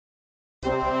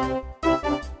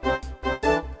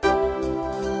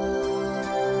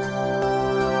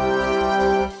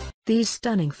These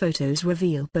stunning photos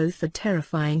reveal both the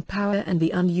terrifying power and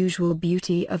the unusual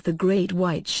beauty of the great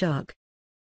white shark.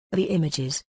 The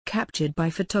images, captured by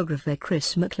photographer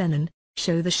Chris McLennan,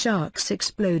 show the sharks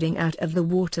exploding out of the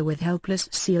water with helpless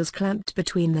seals clamped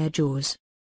between their jaws.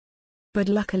 But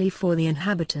luckily for the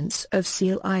inhabitants of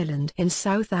Seal Island in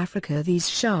South Africa, these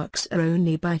sharks are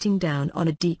only biting down on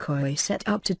a decoy set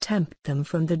up to tempt them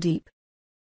from the deep.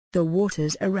 The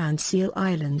waters around Seal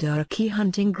Island are a key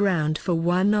hunting ground for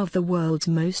one of the world's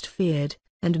most feared,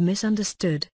 and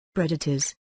misunderstood,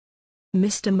 predators.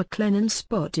 Mr. McLennan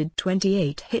spotted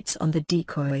 28 hits on the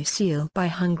decoy seal by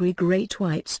hungry great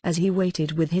whites as he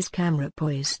waited with his camera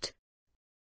poised.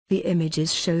 The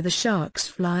images show the sharks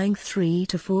flying 3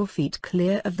 to 4 feet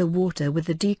clear of the water with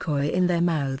the decoy in their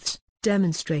mouths,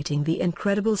 demonstrating the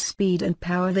incredible speed and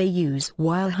power they use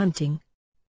while hunting.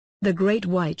 The great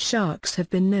white sharks have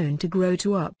been known to grow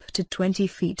to up to 20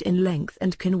 feet in length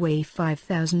and can weigh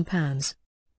 5,000 pounds.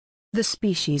 The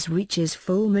species reaches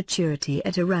full maturity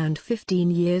at around 15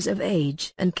 years of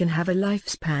age and can have a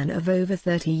lifespan of over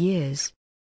 30 years.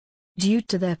 Due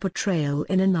to their portrayal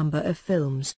in a number of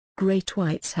films, great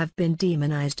whites have been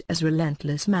demonized as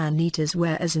relentless man-eaters,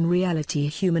 whereas in reality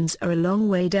humans are a long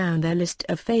way down their list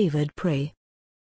of favored prey.